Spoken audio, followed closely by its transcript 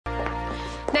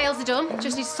nails are done.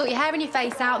 Just need to sort your hair and your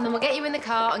face out, and then we'll get you in the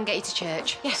car and get you to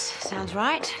church. Yes, sounds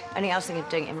right. Only I was thinking of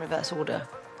doing it in reverse order.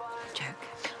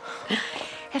 Joke.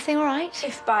 Everything all right?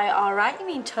 If by all right you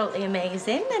mean totally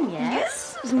amazing, then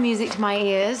yes. There's music to my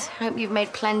ears. Hope you've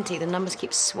made plenty. The numbers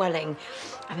keep swelling.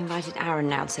 I've invited Aaron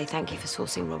now to say thank you for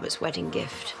sourcing Robert's wedding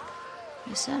gift.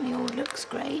 It certainly all looks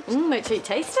great. Wait till you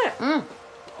taste it.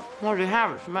 What do you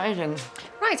have? It's amazing.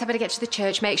 Right, I better get to the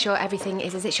church, make sure everything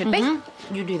is as it should be.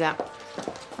 You do that.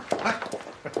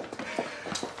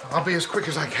 I'll be as quick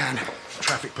as I can,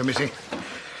 traffic permitting.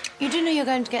 You do know you're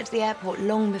going to get to the airport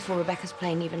long before Rebecca's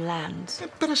plane even lands.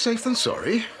 Better safe than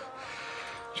sorry.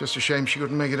 Just a shame she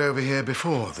couldn't make it over here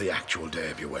before the actual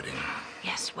day of your wedding.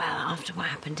 Yes, well, after what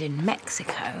happened in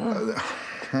Mexico...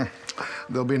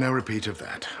 There'll be no repeat of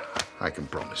that, I can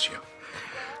promise you.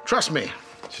 Trust me,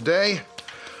 today,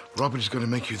 Robert is going to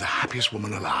make you the happiest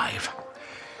woman alive.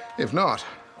 If not,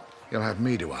 you'll have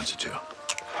me to answer to.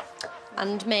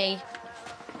 And me.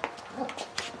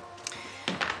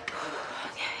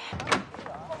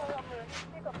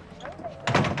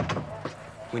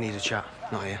 We need a chat,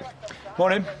 not here.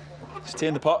 Morning. Is tea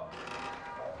in the pot?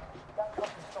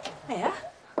 Yeah?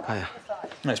 Hiya.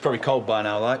 It's probably cold by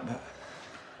now, like, but...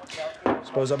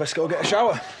 Suppose I best go get a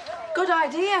shower. Good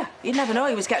idea. You'd never know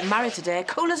he was getting married today.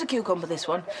 Cool as a cucumber, this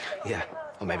one. Yeah,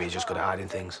 or maybe he's just good at hiding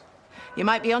things. You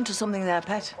might be onto something there,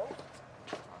 pet.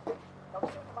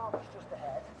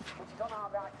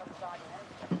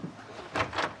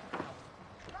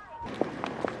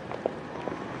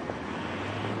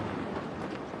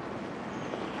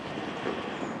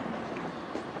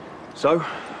 So,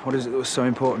 what is it that was so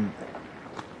important?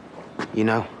 You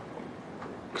know,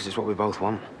 because it's what we both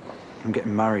want. I'm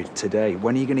getting married today.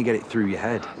 When are you going to get it through your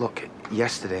head? Look,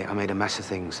 yesterday I made a mess of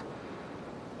things.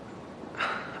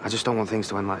 I just don't want things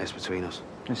to end like this between us.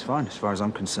 It's fine. As far as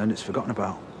I'm concerned, it's forgotten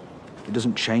about. It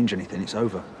doesn't change anything. It's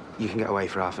over. You can get away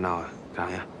for half an hour,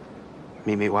 can't you?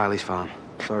 Meet me at Wiley's farm.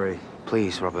 Sorry.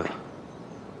 Please, Robert.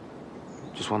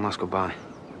 Just one last goodbye.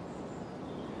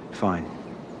 Fine.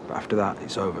 But after that,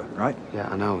 it's over, right? Yeah,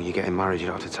 I know. You're getting married. You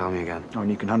don't have to tell me again. Oh,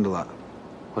 and you can handle that.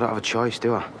 Well, I don't have a choice,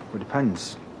 do I? Well, it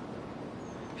depends.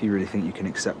 If you really think you can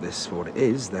accept this for what it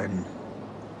is, then...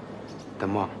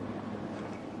 Then what?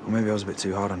 Well, maybe I was a bit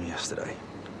too hard on you yesterday.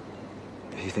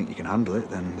 If you think you can handle it,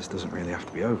 then this doesn't really have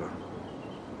to be over.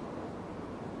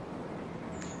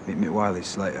 Meet me at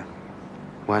Wiley's later.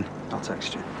 When? I'll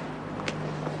text you.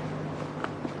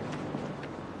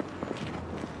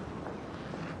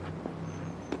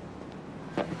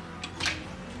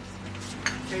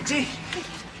 Katie?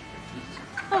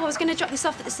 Oh, I was going to drop this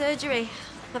off at the surgery.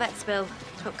 My vet's bill.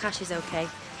 Hope cash is OK.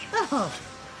 Oh,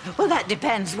 well, that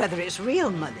depends whether it's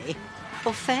real money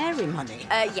or fairy money.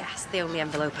 Yes, the only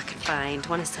envelope I could find.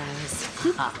 One of Sarah's.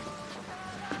 Ah.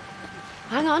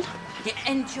 Hang on. Yeah,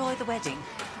 enjoy the wedding.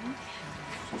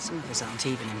 Some of us aren't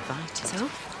even invited. So,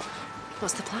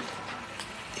 what's the plan?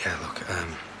 Yeah, look,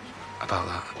 about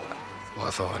that. What I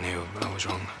thought I knew, I was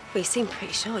wrong. Well, you seemed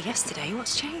pretty sure yesterday.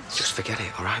 What's changed? Just forget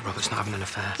it, all right? Robert's not having an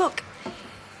affair. Look,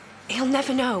 he'll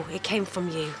never know it came from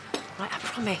you. Right, I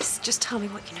promise. Just tell me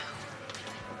what you know.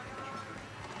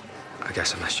 I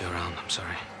guess I messed you around, I'm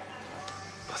sorry.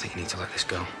 But I think you need to let this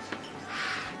go.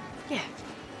 Yeah.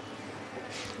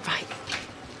 Right.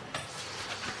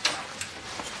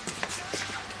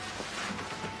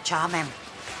 Charming.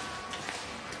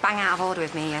 Bang out of order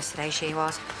with me yesterday, she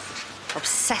was.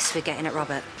 Obsessed with getting at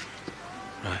Robert.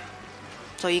 Right.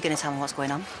 So are you going to tell me what's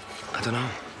going on? I don't know.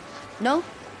 No?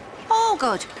 Oh,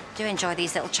 good. Do enjoy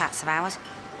these little chats of ours.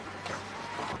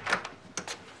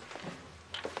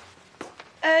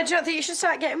 Do you not think you should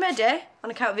start getting ready? On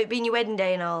account of it being your wedding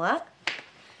day and all that?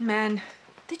 Man,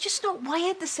 they're just not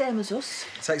wired the same as us.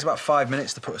 It takes about 5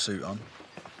 minutes to put a suit on.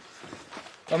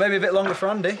 Or maybe a bit longer for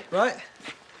Andy, right?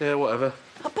 Yeah, whatever.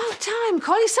 About time.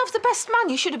 Call yourself the best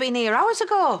man. You should have been here hours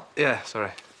ago. Yeah,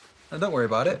 sorry. No, don't worry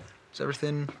about it. Is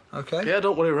everything OK? Yeah,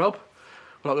 don't worry, Rob.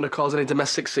 We're not going to cause any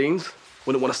domestic scenes.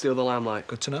 Wouldn't want to steal the limelight.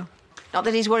 Good to know. Not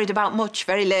that he's worried about much.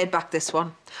 Very laid back, this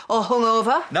one. Or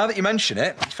hungover. Now that you mention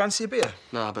it, do you fancy a beer?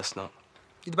 Nah, best not.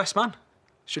 You're the best man.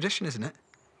 It's tradition, isn't it?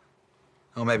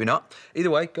 Or maybe not. Either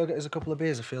way, go get us a couple of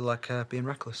beers. I feel like being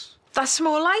reckless. That's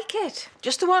more like it.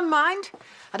 Just the one, mind.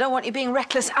 I don't want you being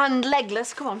reckless and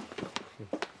legless. Come on.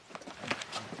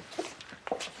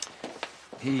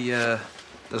 He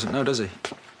doesn't know, does he?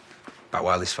 About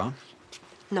Wiley's farm?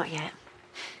 Not yet.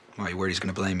 Why, you worried he's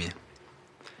going to blame you?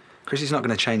 Chrissy's not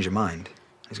going to change her mind.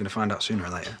 He's going to find out sooner or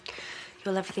later.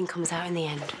 Well, everything comes out in the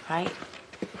end, right?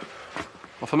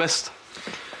 What have I missed?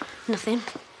 Nothing.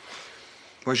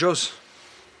 Where's yours?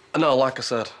 No, like I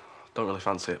said, don't really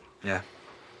fancy it. Yeah,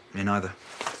 me neither.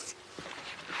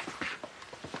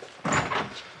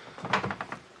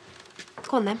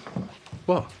 Go on, then.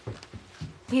 What?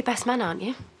 You're your best man, aren't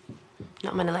you?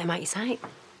 Not going to let him out your sight.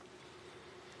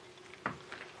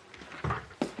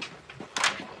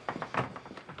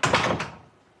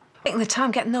 Taking the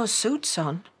time getting those suits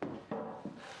on.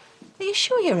 Are you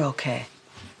sure you're okay?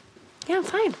 Yeah, I'm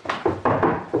fine.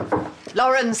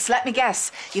 Lawrence, let me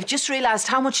guess. You've just realised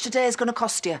how much today is going to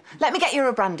cost you. Let me get you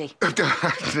a brandy.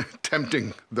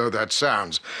 Tempting though that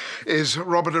sounds. Is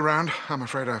Robert around? I'm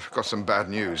afraid I've got some bad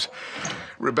news.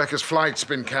 Rebecca's flight's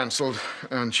been cancelled,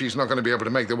 and she's not going to be able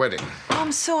to make the wedding.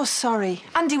 I'm so sorry.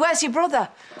 Andy, where's your brother?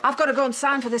 I've got to go and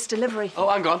sign for this delivery. Oh,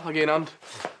 hang on. I'll get your hand.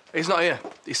 He's not here.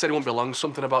 He said he won't be long.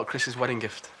 Something about Chris's wedding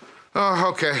gift. Oh,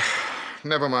 OK.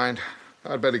 Never mind.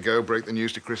 I'd better go break the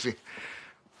news to Chrissy.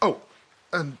 Oh,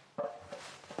 and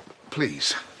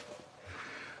please,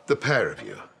 the pair of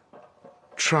you,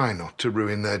 try not to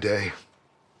ruin their day.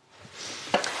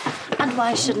 And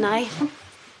why shouldn't I?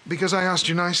 Because I asked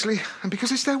you nicely, and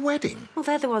because it's their wedding. Well,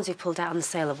 they're the ones who pulled out on the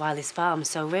sale of Wiley's farm,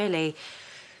 so really,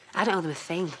 I don't owe them a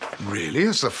thing. Really?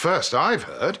 It's the first I've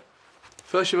heard.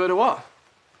 First you've heard of what?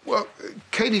 Well,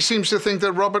 Katie seems to think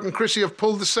that Robert and Chrissy have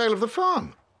pulled the sale of the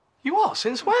farm. You what?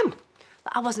 Since when?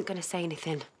 I wasn't going to say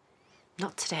anything.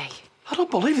 Not today. I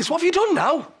don't believe this. What have you done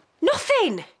now?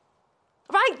 Nothing!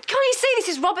 Right? Can't you see this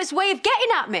is Robert's way of getting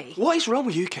at me? What is wrong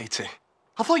with you, Katie?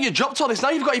 I thought you dropped all this. Now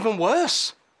you've got even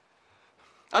worse.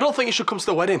 I don't think you should come to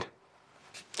the wedding.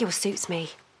 It suits me.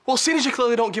 Well, seeing as you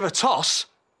clearly don't give a toss,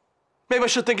 maybe I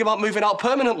should think about moving out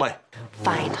permanently.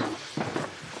 Fine.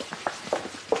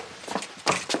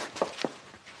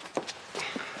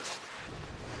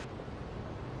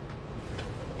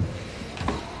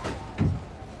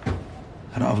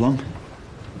 I don't have long.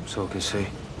 So I can see.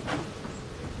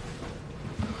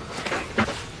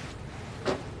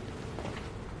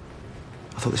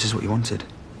 I thought this is what you wanted.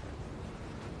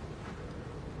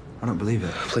 I don't believe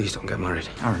it. Please don't get married.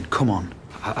 Aaron, come on.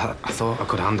 I thought I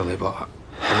could handle it, but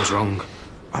I was wrong.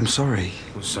 I'm sorry.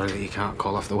 I'm sorry that you can't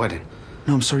call off the wedding.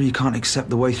 No, I'm sorry you can't accept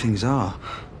the way things are.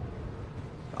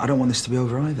 I don't want this to be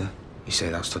over either. You say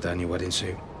that's today in your wedding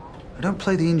suit. I don't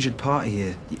play the injured party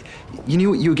here. You knew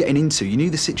what you were getting into. You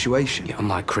knew the situation. You're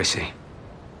unlike Chrissy.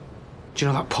 Do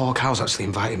you know that poor cow's actually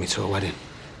invited me to a wedding?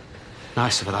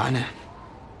 Nice of her, that, innit?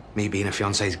 Me being a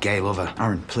fiancé's gay lover.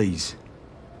 Aaron, please.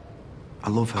 I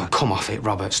love her. Oh, come off it,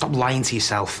 Robert. Stop lying to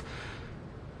yourself.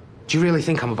 Do you really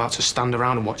think I'm about to stand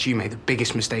around and watch you make the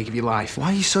biggest mistake of your life?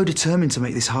 Why are you so determined to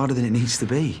make this harder than it needs to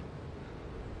be?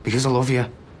 Because I love you.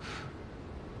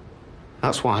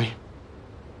 That's why.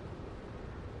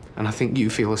 And I think you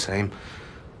feel the same.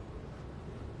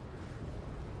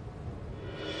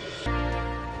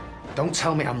 Don't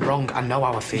tell me I'm wrong. I know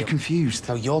how I feel. You're confused.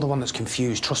 No, you're the one that's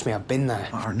confused. Trust me, I've been there.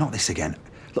 Aaron, not this again.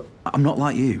 Look, I'm not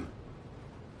like you.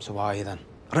 So why are you then?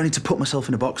 I don't need to put myself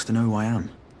in a box to know who I am.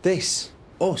 This,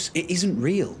 us, it isn't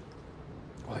real.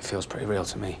 Well, it feels pretty real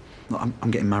to me. Look,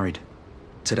 I'm getting married.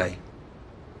 Today.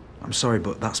 I'm sorry,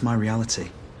 but that's my reality.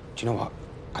 Do you know what?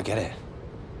 I get it.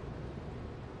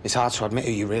 It's hard to admit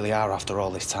who you really are after all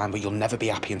this time, but you'll never be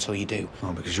happy until you do.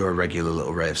 Oh, because you're a regular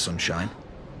little ray of sunshine.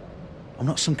 I'm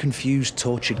not some confused,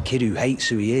 tortured kid who hates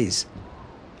who he is.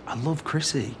 I love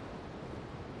Chrissy.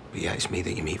 But yeah, it's me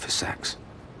that you meet for sex.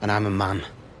 And I'm a man.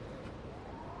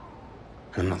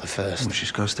 And I'm not the first. Which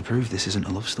just goes to prove this isn't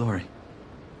a love story.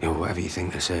 You know, whatever you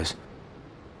think this is,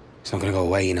 it's not going to go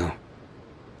away, you know.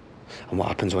 And what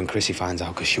happens when Chrissy finds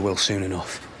out, because she will soon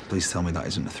enough. Please tell me that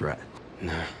isn't a threat.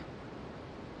 No.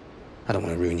 I don't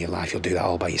want to ruin your life. You'll do that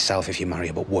all by yourself if you marry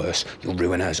her, but worse, you'll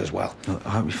ruin hers as well. Look, I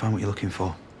hope you find what you're looking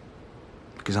for.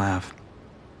 Because I have.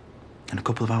 In a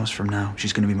couple of hours from now,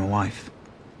 she's going to be my wife.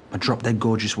 My drop-dead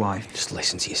gorgeous wife. Just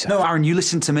listen to yourself. No, Aaron, you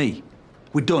listen to me.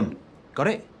 We're done. Got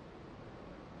it?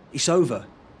 It's over.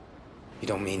 You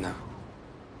don't mean that.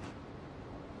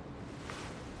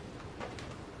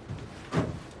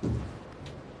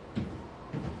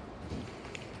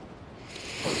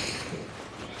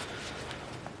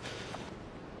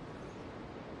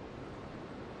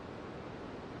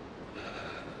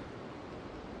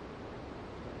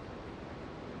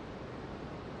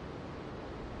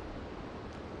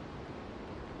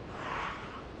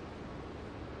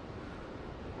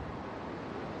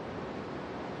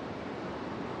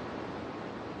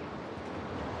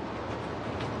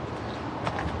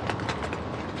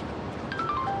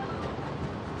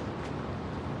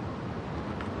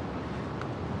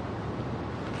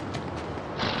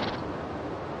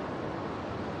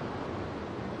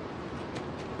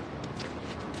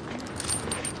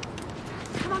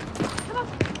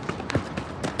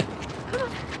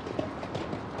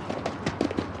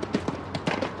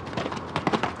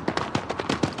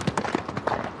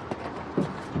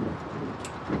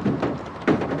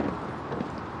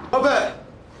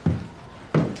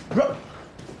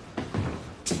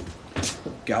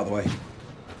 away.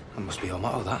 That must be your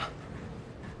motto, that.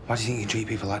 Why do you think you treat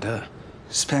people like dirt?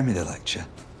 Spare me the lecture.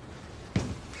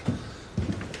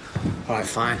 All right,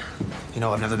 fine. You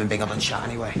know, I've never been big on the chat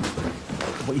anyway.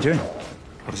 What are you doing?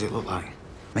 What does it look like?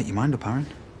 Make your mind up, Aaron.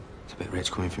 It's a bit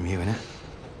rich coming from you, innit?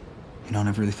 You know, I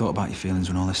never really thought about your feelings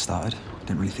when all this started.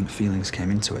 Didn't really think feelings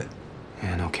came into it.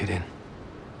 Yeah, no kidding.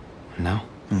 And now?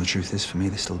 Well, the truth is, for me,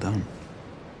 they still don't.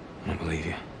 I don't believe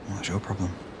you. Well, that's your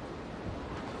problem.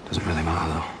 Doesn't really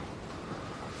matter, though.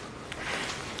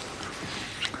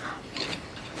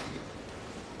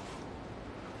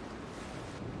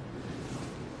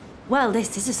 Well,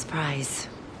 this is a surprise.